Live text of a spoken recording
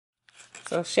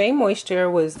So Shea Moisture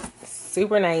was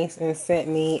super nice and sent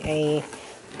me a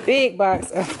big box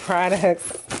of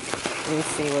products. Let me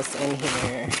see what's in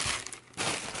here.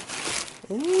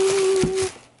 Ooh.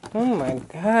 Oh my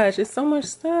gosh, it's so much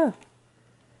stuff.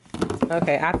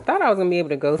 Okay, I thought I was gonna be able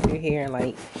to go through here and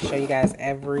like show you guys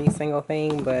every single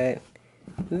thing, but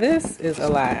this is a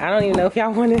lot. I don't even know if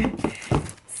y'all want to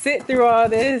sit through all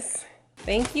this.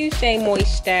 Thank you, Shea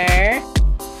Moisture.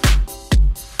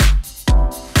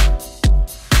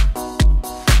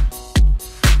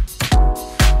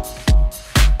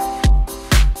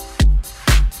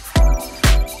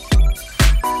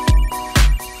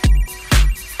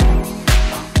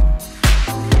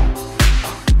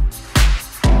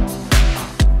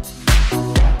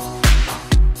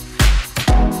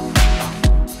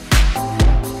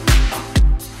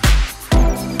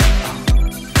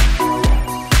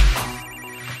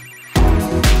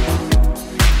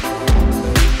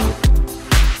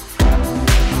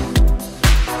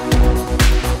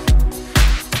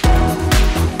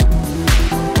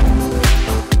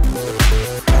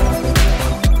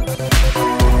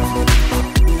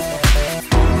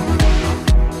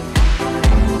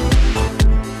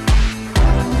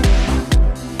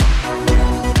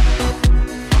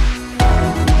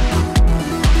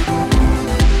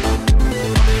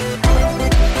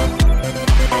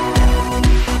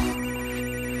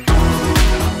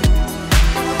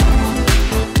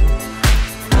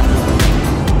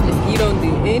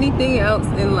 Anything else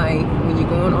in life, when you're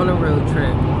going on a road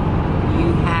trip,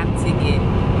 you have to get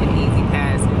an Easy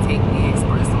Pass and take the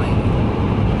expressway.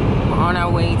 We're on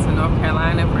our way to North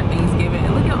Carolina for Thanksgiving,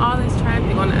 and look at all this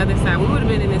traffic on the other side. We would have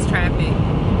been in this traffic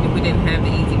if we didn't have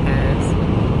the Easy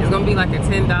Pass. It's gonna be like a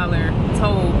 $10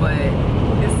 toll, but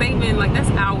it's saving, like, that's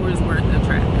hours worth of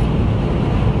traffic.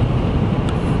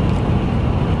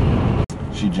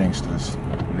 She jinxed us.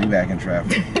 We back in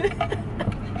traffic.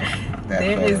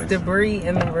 There is debris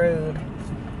in the road.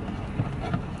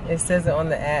 It says it on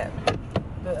the app.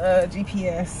 The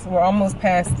GPS. We're almost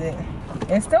past it.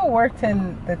 It's still worth the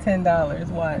 $10.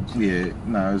 Watch. Yeah,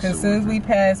 no. As soon as we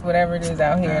pass whatever it is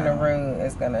out here in the road,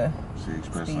 it's gonna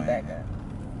speed back up.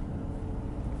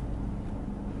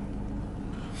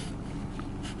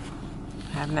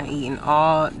 I have not eaten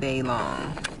all day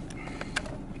long.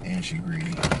 And she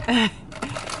greedy.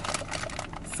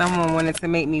 Someone wanted to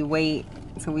make me wait.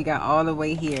 So we got all the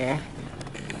way here.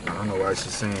 I don't know why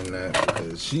she's saying that,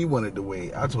 because she wanted to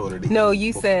wait. I told her to No, eat you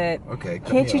before. said, okay,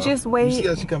 can't you just wait? You see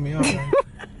how she cut me off, right?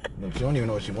 Look, she don't even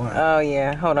know what she wants. Oh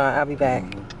yeah, hold on, I'll be back.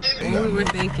 We were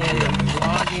thinking,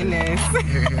 vlogging this.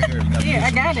 Yeah,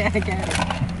 I got it.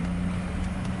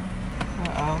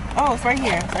 Uh-oh. Oh, it's right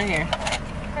here, it's right here.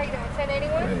 How you doing,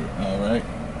 1081? Hey, all right.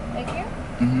 Thank you.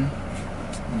 Mm-hmm.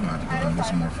 I'm going to have to go get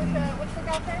some more food. What's the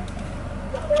girlfriend?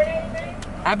 499?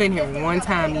 I've been here one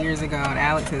time years ago, and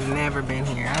Alex has never been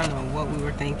here. I don't know what we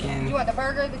were thinking. You want the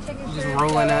burger, the chicken Just strip,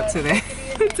 rolling up to the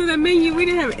to the menu. We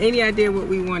didn't have any idea what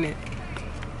we wanted.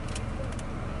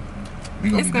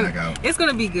 We're going to be back out. It's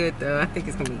gonna be good though. I think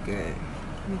it's gonna be good.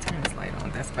 Let me turn this light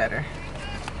on. That's better.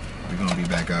 We're going to be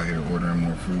back out here ordering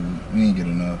more food. We ain't get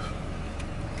enough.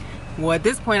 Well, at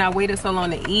this point, I waited so long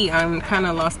to eat. I'm kind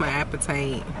of lost my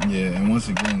appetite. Yeah, and once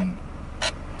again,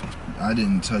 I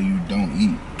didn't tell you don't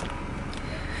eat.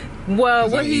 Well,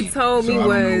 what he told me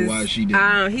was, why she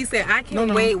didn't. he said, I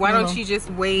can wait. Why don't you just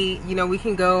wait? You know, we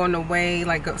can go on the way,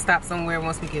 like go stop somewhere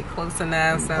once we get close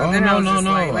enough. So then I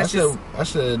was just like, I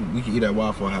said we could eat at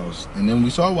Waffle House. And then we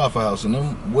saw Waffle House. And then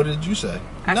what did you say?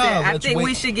 I think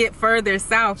we should get further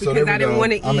south because I didn't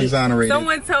want to eat. I'm exonerated.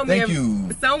 Someone told me. Thank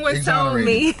you. Someone told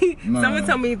me. Someone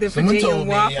told me the Virginia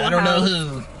Waffle House. I don't know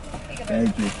who.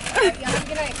 Thank you.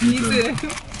 You too.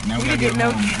 Now we gotta get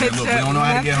home. Look, we don't know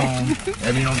how to get home.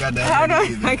 Abby don't got that. Hold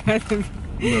on, I got the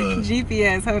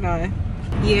GPS. Hold on.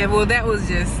 Yeah, well, that was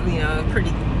just, you know,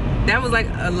 pretty. That was like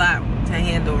a lot to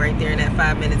handle right there in that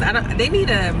 5 minutes. They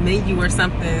need a menu or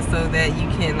something so that you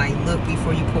can like look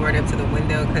before you pour it up to the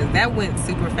window, because that went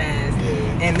super fast.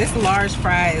 Yeah. And this large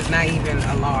fry is not even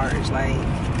a large. Like.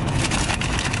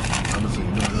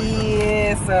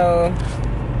 Yeah. So.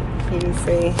 Let me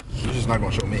see. You're just not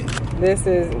gonna show me. This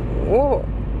is. Well,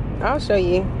 I'll show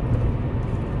you.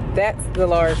 That's the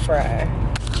large fry.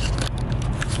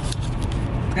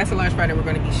 That's a large fry that we're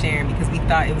going to be sharing because we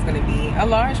thought it was going to be a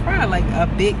large fry, like a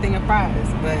big thing of fries.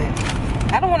 But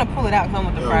I don't want to pull it out because I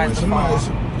want the fries to fall.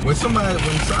 When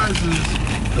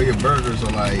sizes, like if burgers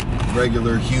are like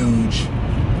regular, huge,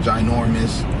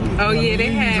 ginormous. Oh yeah,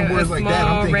 they have a small, like that.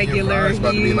 I'm thinking regular, huge.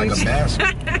 About to be like a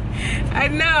basket. I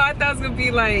know. I thought it was going to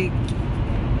be like,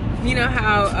 you know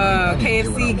how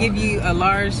KFC give you a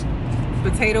large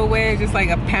potato wedge, just like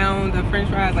a pound of French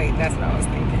fries. Like that's what I was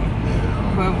thinking.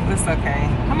 Yeah. Well, it's okay.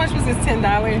 How much was this? $10?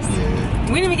 Yeah.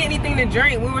 We didn't even get anything to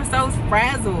drink. We were so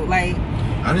frazzled. Like,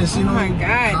 I didn't see oh no my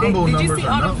God. combo Did you numbers see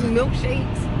or all nothing. those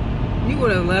milkshakes? You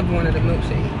would have loved one of the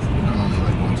milkshakes. I only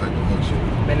like one type of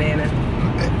milkshake. Banana.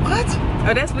 What?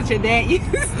 Oh, that's what your dad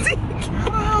used to think. How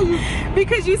the hell you?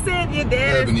 Because you said your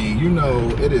dad. Ebony, you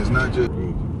know it is not just.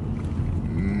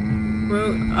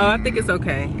 Well, oh, I think it's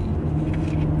okay.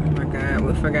 Oh my God,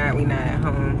 we forgot we not at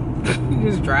home.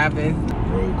 Just driving.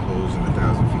 Road closed in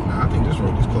 1,000 feet. Now I think this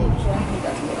road is closed.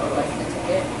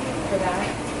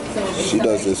 She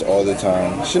does this all the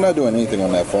time. She's not doing anything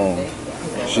on that phone.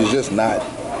 She's just not.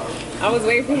 I was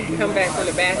waiting for you to come back from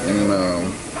the bathroom.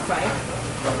 No.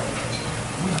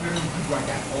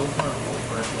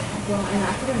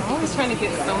 I was trying to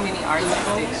get so many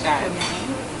artistic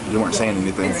shots. You weren't saying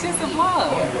anything. It's just a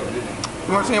vlog.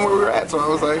 You weren't saying where we were at, so I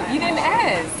was like, You didn't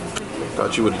ask.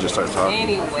 thought you would have just started talking.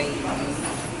 Anyway,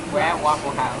 we're at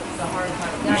Waffle House.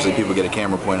 Usually people get a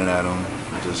camera pointed at them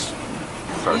and just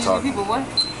start Usually talking. people what?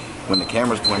 When the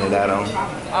camera's pointed at them,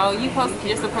 Oh, you're supposed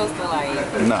to like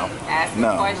no, ask a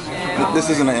no. question. This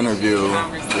isn't an interview.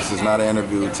 Conversation. This is not an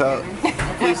interview.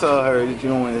 Please tell her that you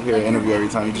don't want to hear an interview every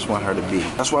time. You just want her to be.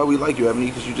 That's why we like you, Ebony,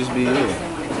 because you just be here.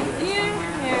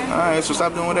 Yeah. All right, so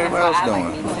stop doing what everybody else I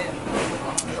like doing. music.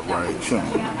 Yeah, right. Sure.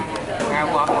 We're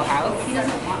at Waffle House,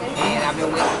 and I've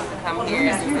been waiting to come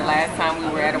here since the last time we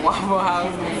were at a Waffle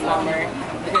House this summer.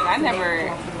 Because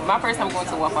my first time going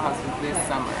to Waffle House was this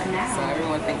summer, so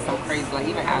everyone thinks I'm crazy. Like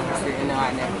even Alex didn't know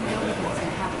I never been before,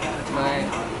 but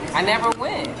I never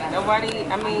went. Nobody.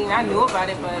 I mean, I knew about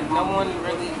it, but no one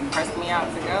really pressed me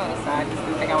out to go, so I just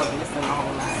didn't think I was missing a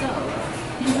whole lot.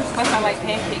 Plus, I like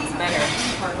pancakes better,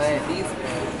 but these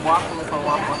waffles from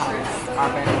Waffle House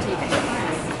are better than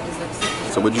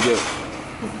pancakes. So what'd you get?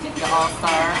 The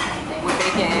All-Star with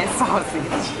bacon and sausage.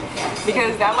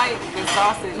 Because I like the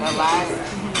sausage a lot,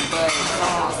 but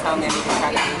someone was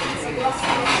telling me I need to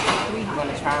try the bacon. I'm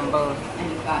going to try them both.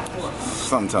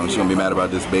 Something telling me she's gonna be mad about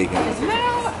this bacon.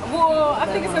 No, well, I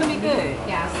think it's going to be good.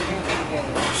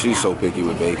 She's so picky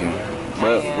with bacon.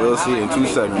 But we'll see in 2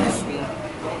 seconds.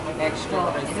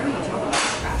 Extra crispy.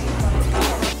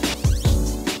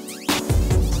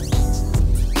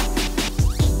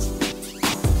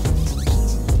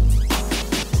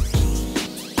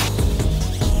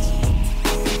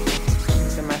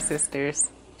 Sisters,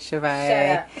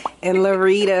 Shea and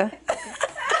Larita.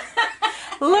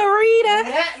 Larita.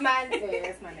 That's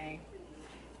my name.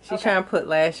 She trying to put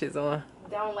lashes on.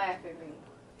 Don't laugh at me.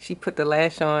 She put the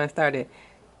lash on and started.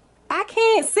 I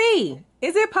can't see.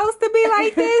 Is it supposed to be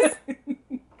like this?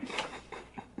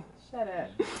 Shut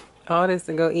up. All this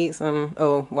to go eat some.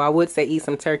 Oh, well, I would say eat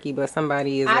some turkey, but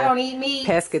somebody is. I don't eat meat.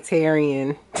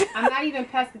 Pescatarian. I'm not even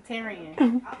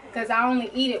pescatarian because I only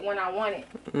eat it when I want it,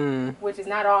 which is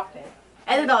not often.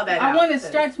 Edit all that out. I want to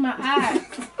stretch my eyes.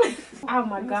 Oh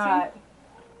my God.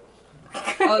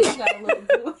 Oh, you got a little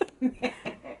boo.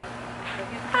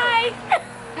 Hi.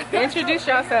 Introduce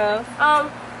yourself.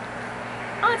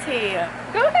 Auntie.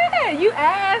 Go ahead. You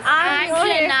asked. I'm Go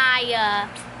ahead. Janaya.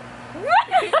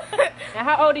 And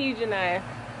how old are you, Janaya?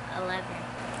 11.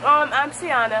 I'm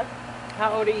Sienna.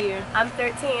 How old are you? I'm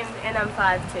 13 and I'm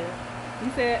 5'2".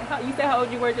 You said how old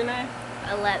you were, Janaya?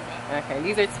 11. Okay,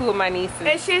 these are two of my nieces.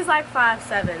 And she's like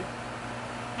 5'7".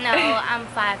 No, I'm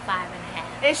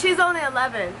 5'5.5". And she's only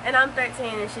 11 and I'm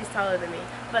 13 and she's taller than me.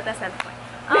 But that's not the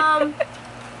point.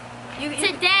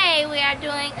 Today we are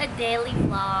doing a daily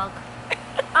vlog.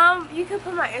 You can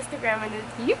put my Instagram in it.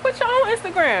 You put your own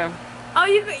Instagram. Oh,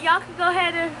 y'all can go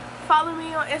ahead and follow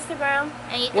me on Instagram.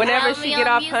 And you can Whenever follow she me get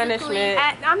on off Musical.ly. punishment.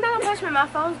 I'm not on punishment. My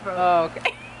phone's broke. Oh,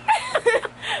 okay.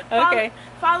 Okay.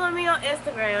 Follow me on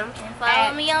Instagram. And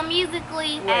follow me on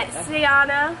Musical.ly. At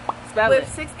Sienna Spell with it.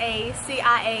 6 A's.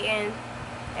 CIANA.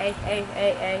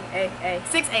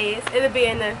 6 A's. It'll be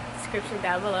in the description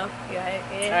down below. Yeah.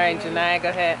 All right, Janaya, go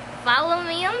ahead. Follow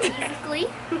me on Musical.ly.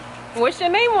 What's your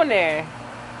name on there?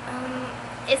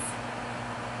 It's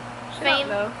famous.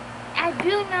 No. I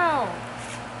do know.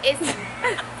 It's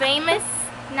famous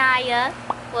Naya.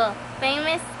 Well,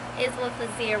 famous is with a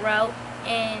 0,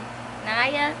 and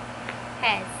Naya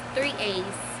has 3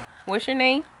 A's. What's your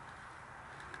name?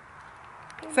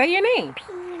 Say your name.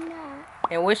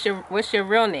 And what's your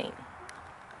real name?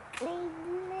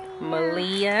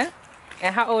 Malia.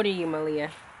 And how old are you,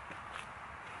 Malia?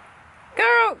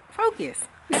 Girl, focus.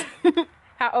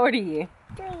 How old are you?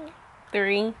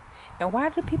 3. And why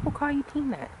do people call you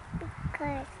Peanut?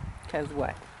 Because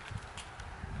what?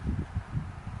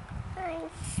 I'm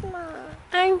small.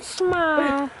 I'm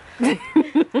small.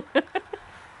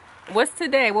 What's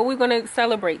today? What are we gonna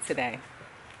celebrate today?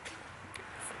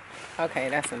 Okay,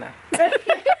 that's enough. Can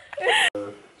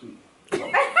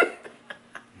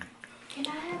I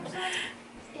have some?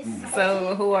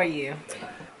 So, who are you?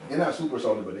 They're not super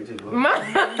salty, but they taste good.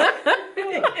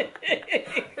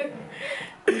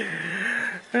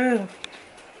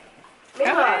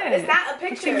 It's not a picture.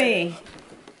 Picture me.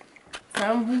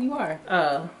 Tell them who you are.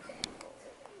 Oh.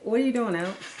 What are you doing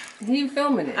now? You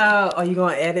filming it. Oh, are you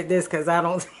going to edit this? Because I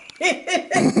don't...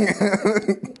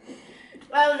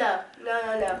 Oh,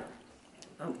 no.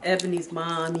 I'm Ebony's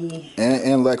mommy.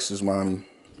 And Lex's mommy.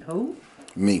 Who?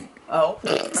 Me. Oh.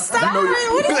 Stop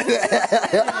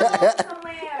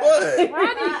What?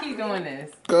 Why do you keep doing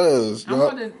this? Cause I'm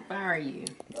going to fire you.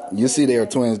 you see they are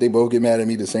twins. They both get mad at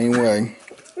me the same way.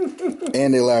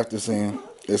 And they laugh the same.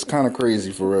 It's kind of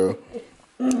crazy for real.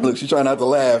 Look, she trying not to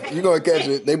laugh. You gonna catch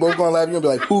it. They both gonna laugh. You gonna be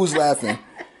like, who's laughing?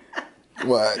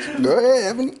 What? Go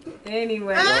ahead, Ebony.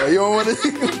 Anyway. You don't want to.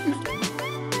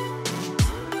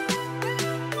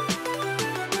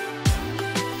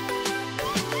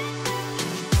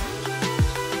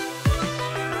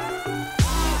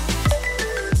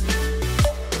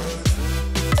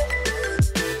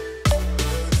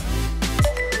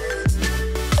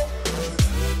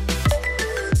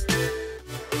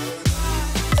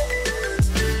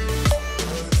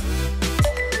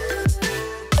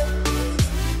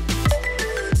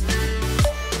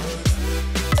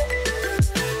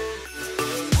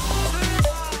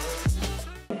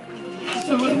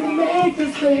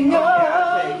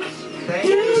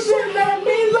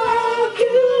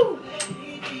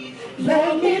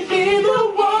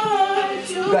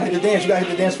 You gotta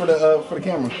hit the dance for the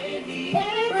camera.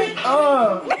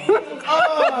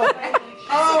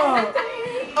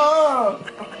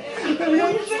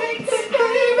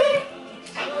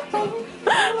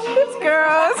 This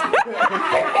girls.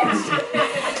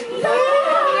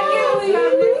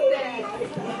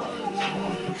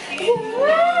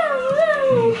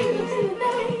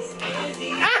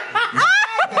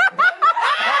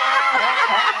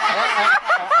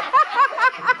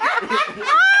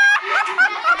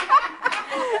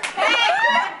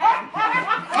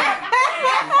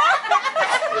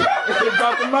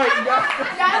 Drop the mic, you got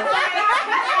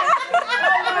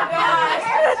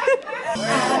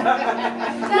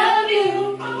Love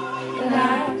you, and I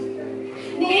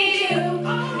need you,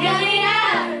 really I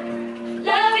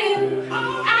love you,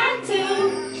 I do.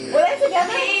 Were they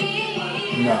together?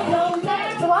 No.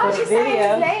 So why is she saying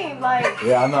his name? Like,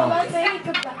 Yeah, I all know. I think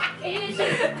about Is you,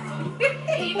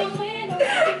 even when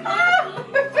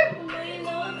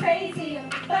I'm crazy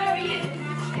over you.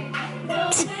 No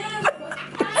matter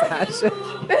what I do,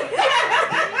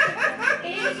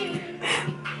 is you,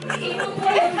 even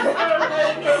when I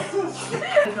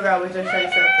forgot what your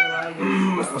shirt said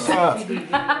for What's up? the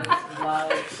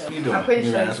What you doing? I'm pretty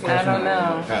sure You ask a I don't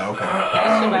know. question? Okay.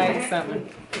 Ask somebody something.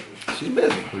 She's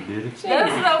busy.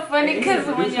 That's so funny because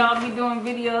when y'all be doing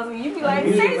videos and you be like,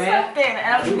 say something. And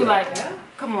I'll just be like,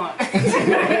 come on.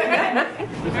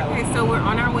 Okay, so we're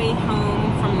on our way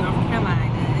home from North Carolina.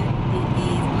 It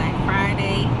is Black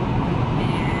Friday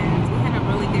and we had a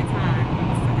really good time.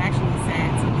 It's actually sad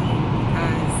to leave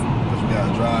because We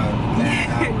gotta drive 9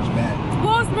 hours back.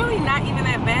 well, it's really not even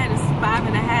that bad. It's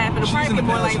 5.5. It'll She's probably in be the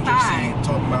more like passenger 5. seat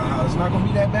talking about how it's not gonna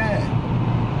be that bad.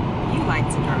 You like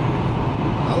to drive.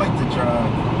 I like to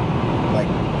drive like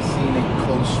scenic,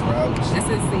 close routes. This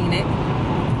is scenic.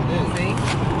 It is. See?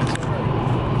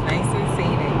 Nice and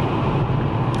scenic.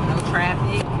 No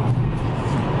traffic.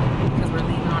 Because we're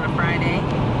leaving on a Friday.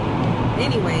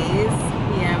 Anyways,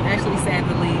 yeah, I'm actually sad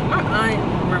to leave. My aunt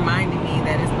reminded me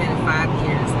that it's been 5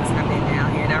 years since I've been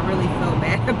down here. And I really feel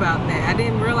bad about that. I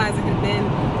didn't realize it had been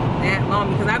that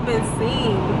long because I've been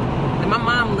seeing, my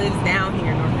mom lives down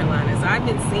here in North Carolina. So I've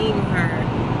been seeing her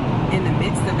in the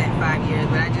midst of that 5 years,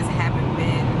 but I just haven't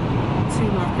been to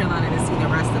North Carolina to see the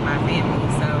rest of my family.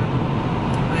 So,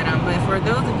 but for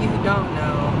those of you who don't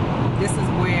know, this is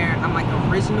where I'm like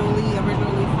originally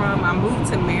from. I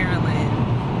moved to Maryland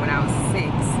when I was 6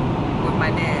 with my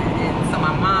dad, and so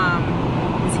my mom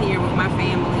is here with my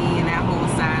family and that whole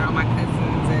side, all my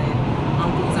cousins and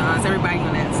uncles and aunts, everybody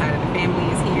on that side of the family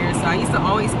is here. So I used to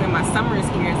always spend my summers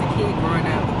here as a kid growing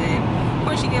up. But then, of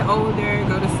course, you get older,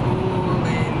 go to school,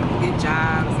 and get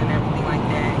jobs and everything like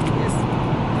that. You just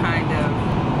kind of,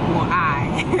 well,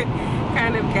 I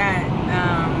kind of got,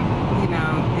 you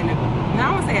know, in a, I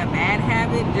don't want to say a bad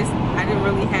habit, just I didn't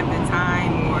really have the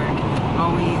time or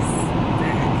always,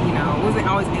 you know, wasn't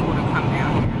always able to come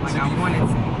down here like I wanted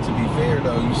to. To be fair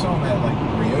though, you saw them at like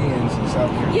reunions in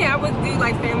South Carolina. Yeah, I would do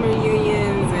like family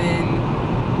reunions and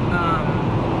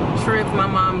trips. My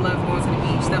mom loves going to the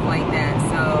beach, stuff like that.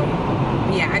 So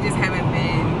yeah, I just haven't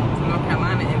been to North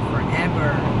Carolina in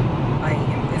forever. Like,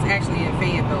 it's actually in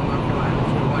Fayetteville, North Carolina,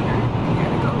 if you're wondering. You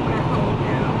gotta go back home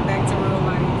now, back to real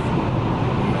life.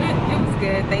 But it was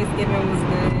good. Thanksgiving was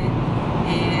good.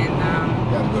 And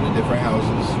Gotta go to different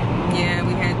houses. yeah,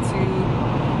 we had two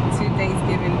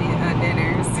Thanksgiving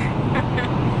dinners.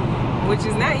 Which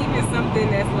is not even something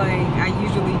that's like I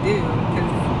usually do,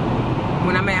 because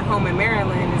when I'm at home in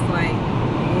Maryland, it's like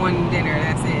one dinner,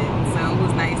 that's it. So it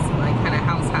was nice to like kind of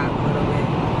house hop a little bit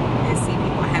and see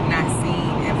people I have not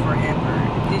seen in forever.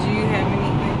 Did you have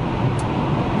anything?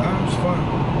 Nah, it was fun.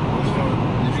 It was fun.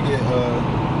 Did you get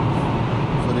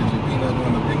footage of Peanut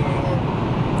doing the penguin walk?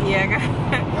 Yeah, I got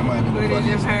That might have been the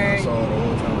footage of funniest thing I her. saw the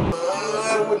whole time.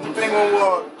 With the penguin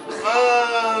walk.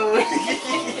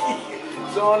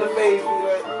 Show on the face,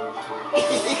 Peanut.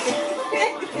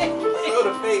 Show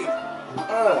the face.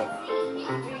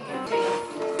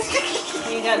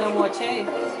 You ain't got no more Shea. You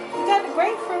got the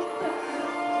grapefruit.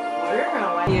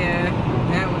 Yeah,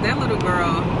 that little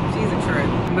girl, she's a trip.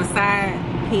 Besides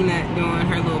Peanut doing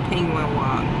her little penguin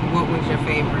walk, what was your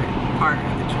favorite part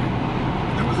of the trip?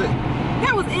 That was it.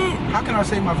 That was it. How can I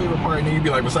say my favorite part and then you'd be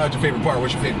like, besides your favorite part,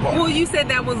 what's your favorite part? Well, you said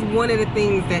that was one of the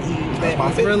things that my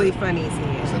was favorite. really funny to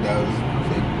you. So that was my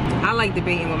favorite. I like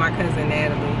debating with my cousin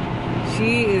Natalie.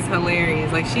 She is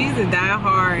hilarious. Like, she's a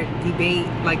diehard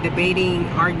debating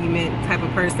argument type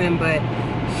of person, but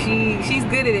she's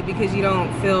good at it because you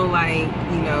don't feel like,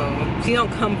 you know, she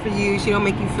don't come for you. She don't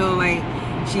make you feel like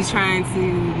she's trying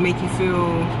to make you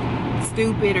feel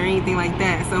stupid or anything like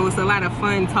that. So it's a lot of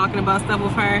fun talking about stuff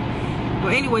with her. Well,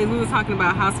 anyways, we were talking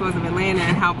about Housewives of Atlanta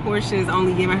and how Portia is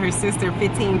only giving her sister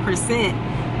 15%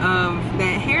 of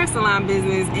that hair salon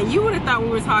business. And you would have thought we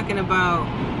were talking about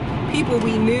people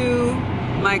we knew,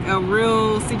 like a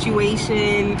real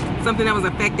situation, something that was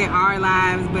affecting our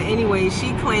lives. But anyway,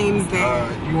 she claims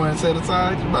that... you want to set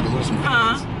aside? You're about to lose some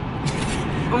fans.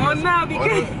 Well, no,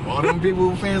 because... all them people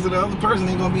who fans of the other person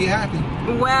ain't going to be happy.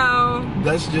 Well...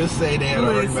 Let's just say they had an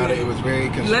argument about it. It was very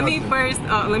constructive.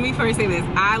 Let me first say this.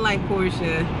 I like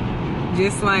Portia.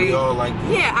 Just like... We all like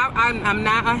Portia. Yeah, I'm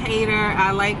not a hater.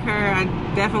 I like her. I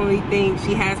definitely think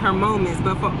she has her moments.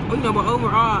 But but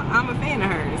overall, I'm a fan of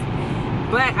hers.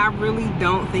 But I really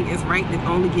don't think it's right to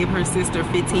only give her sister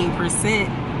 15%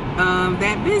 of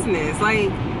that business. Like...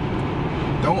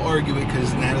 Don't argue it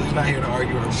because Natalie's not here to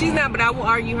argue her point. She's not, but I will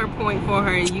argue her point for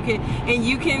her. And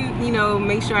you can, you know,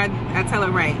 make sure I tell it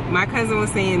right. My cousin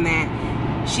was saying that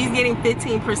she's getting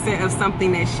 15% of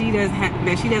something that she doesn't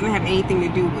have anything to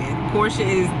do with. Portia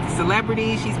is the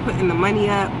celebrity. She's putting the money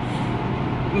up.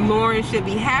 Lauren should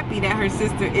be happy that her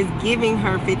sister is giving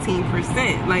her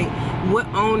 15%. Like, what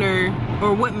owner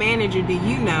or what manager do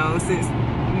you know, since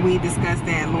we discussed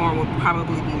that Lauren will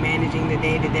probably be managing the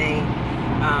day-to-day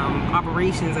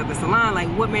operations of the salon, like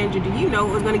what manager do you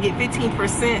know is going to get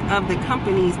 15% of the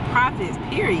company's profits,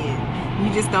 period?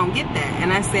 You just don't get that.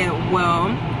 And I said, well,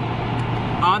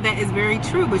 all that is very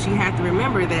true, but you have to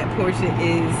remember that Portia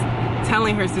is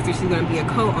telling her sister she's going to be a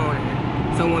co-owner.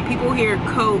 So when people hear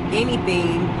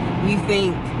co-anything, you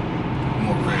think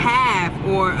half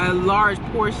or a large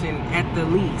portion at the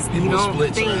least. People you don't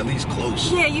splits think, are at least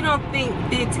close. Yeah, you don't think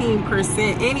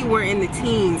 15% anywhere in the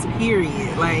teens,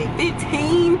 period. Like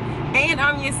 15 and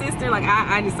I'm your sister. Like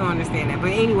I just don't understand that.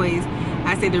 But anyways,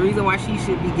 I said the reason why she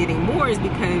should be getting more is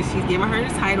because she's giving her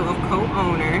the title of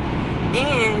co-owner,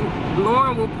 and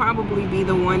Lauren will probably be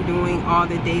the one doing all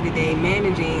the day-to-day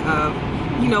managing of,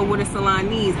 you know, what a salon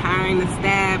needs, hiring the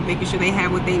staff, making sure they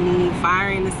have what they need,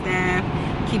 firing the staff,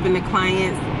 keeping the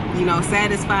clients, you know,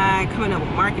 satisfied, coming up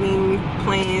with marketing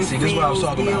plans. See, this is what I was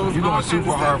talking about. You're going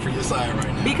super hard for your side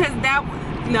right now. Because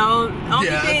only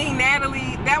thing,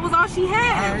 Natalie, that was all she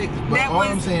had. All right, but that all was,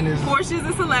 I'm saying is, Portia's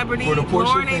a celebrity. For the Portia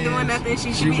Lauren ain't fans, doing nothing.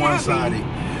 She should be one-sided.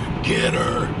 happy. Get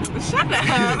her. Shut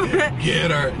up.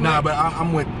 Get her. Nah, but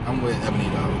I'm with Ebony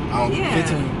though.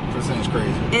 15% is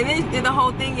crazy. And then the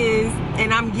whole thing is,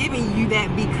 and I'm giving you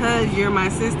that because you're my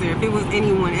sister. If it was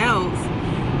anyone else,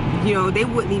 you know, they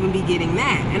wouldn't even be getting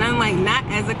that. And I'm like, not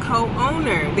as a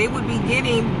co-owner. They would be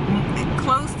getting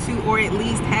close to, or at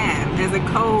least half, as a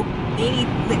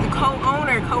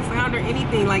co-owner, co-founder,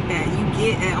 anything like that. You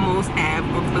get at almost half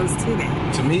or close to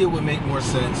that. To me, it would make more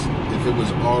sense if it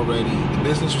was already, the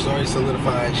business was already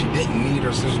solidified. She didn't need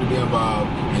her sister to be involved,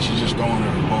 and she's just throwing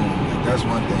her bone. Like, that's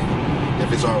one thing,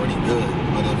 if it's already good.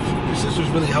 But if your sister's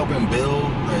really helping build,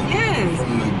 like,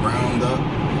 from the ground up,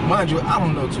 mind you, I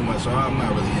don't know too much, so I'm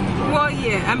not really in this argument. Well,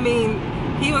 yeah, I mean,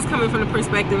 he was coming from the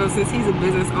perspective of, since he's a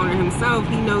business owner himself,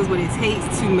 he knows what it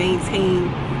takes to maintain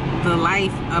the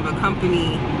life of a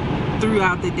company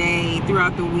throughout the day,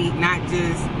 throughout the week, not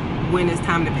just when it's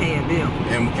time to pay a bill.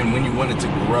 And when you want it to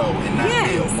grow and not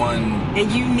be a one.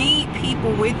 And you need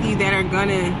people with you that are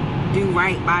gonna do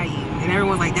right by you. And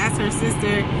everyone's like, that's her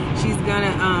sister. She's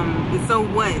gonna, so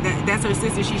what? That's her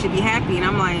sister. She should be happy. And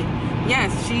I'm like,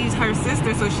 yes, she's her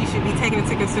sister, so she should be taken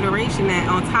into consideration that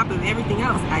on top of everything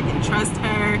else, I can trust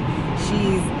her.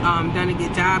 She's done a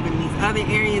good job in these other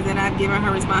areas that I've given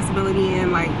her responsibility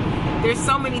in. Like, there's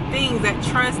so many things that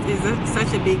trust is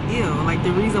such a big deal. Like,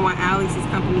 the reason why Alex's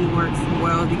company works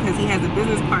well is because he has a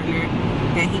business partner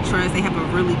that he trusts. They have a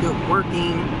really good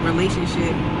working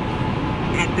relationship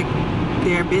at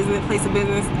their business, place of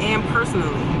business, and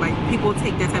personally. Like, people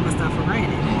take that type of stuff for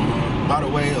granted. By the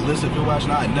way, Alyssa, if you're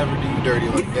watching, I'd never do you dirty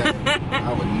like that.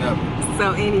 I would never.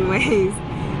 So anyways,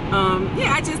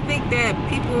 yeah, I just think that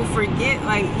people forget,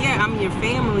 like, yeah, I'm your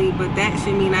family, but that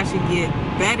should mean I should get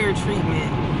better treatment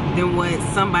than what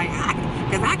somebody,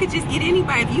 because I could just get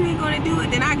anybody. If you ain't going to do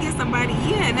it, then I get somebody,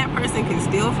 yeah, and that person can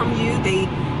steal from you. They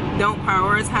don't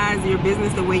prioritize your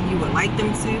business the way you would like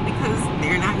them to because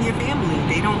they're not your family.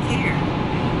 They don't care.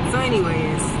 So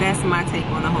anyways, that's my take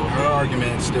on the whole thing. Her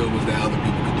argument still was that other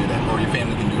people could do that, or your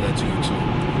family can do that to you too.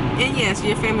 And yes,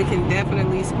 your family can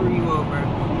definitely screw you over.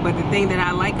 But the thing that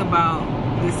I like about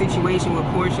the situation with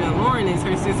Portia and Lauren is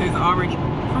her sister's already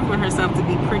proven herself to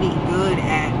be pretty good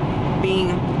at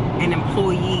being an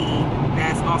employee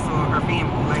that's also her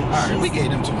family. Like, alright, we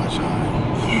gave them too much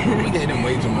shine. We gave them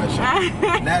way too much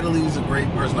shine. Natalie's a great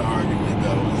person to argue with,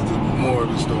 though. Is the more of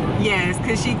the story. Yes,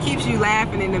 because she keeps you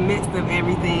laughing in the midst of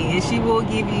everything, and she will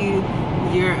give you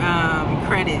your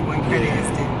credit when credit is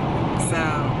due. So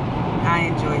I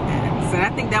enjoyed that. So I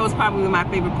think that was probably my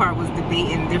favorite part, was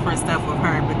debating different stuff with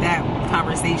her. But that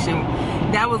conversation,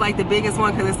 that was like the biggest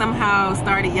one, because it somehow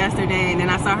started yesterday, and then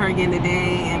I saw her again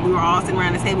today, and we were all sitting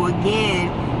around the table again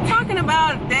talking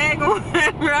about daggone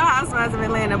Real Housewives of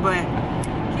Atlanta. But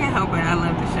can't help it, I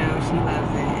love the show. She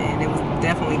loves it, and it was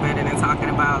definitely better than talking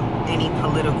about any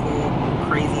political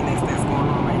craziness that's going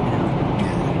on right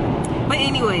now. But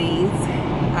anyways,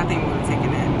 I think we're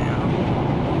taking that now.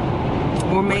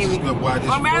 Or maybe,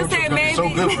 maybe, so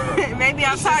good for her. Maybe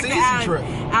I'll talk to Alex.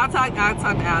 I'll talk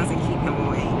to Alex and keep him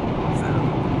away. So,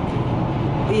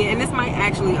 but yeah, and this might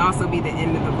actually also be the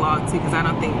end of the vlog too, because I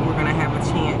don't think we're gonna have a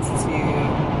chance to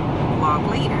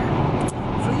vlog later.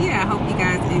 So yeah, I hope you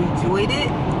guys enjoyed it,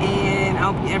 and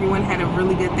I hope everyone had a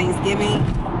really good Thanksgiving,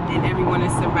 and everyone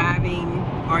is surviving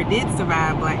or did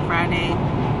survive Black Friday.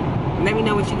 Let me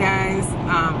know what you guys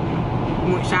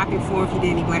went shopping for, if you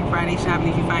did any Black Friday shopping,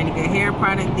 if you find any good hair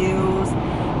product deals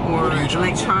or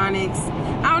electronics.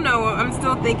 I don't know, I'm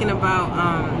still thinking about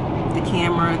the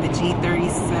camera, the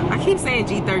G37. I keep saying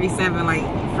G37 like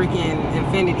freaking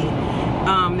infinity.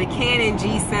 The Canon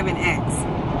G7X,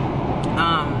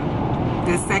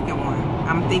 the second one.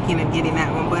 I'm thinking of getting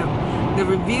that one, but the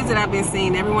reviews that I've been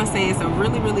seeing, everyone's saying it's a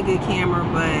really, really good camera,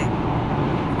 but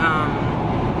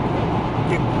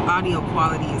the audio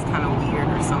quality is kind of weird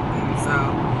or something. So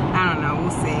I don't know,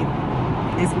 we'll see.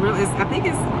 I think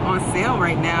it's on sale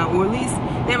right now, or at least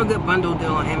they have a good bundle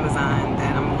deal on Amazon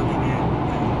that I'm looking at.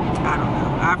 But I don't know,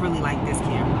 I really like this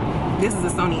camera. This is a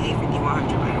Sony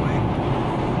a5100, by the way.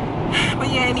 But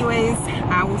yeah, anyways,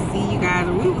 I will see you guys,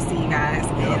 or we will see you guys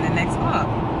in the next vlog.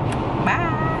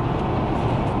 Bye.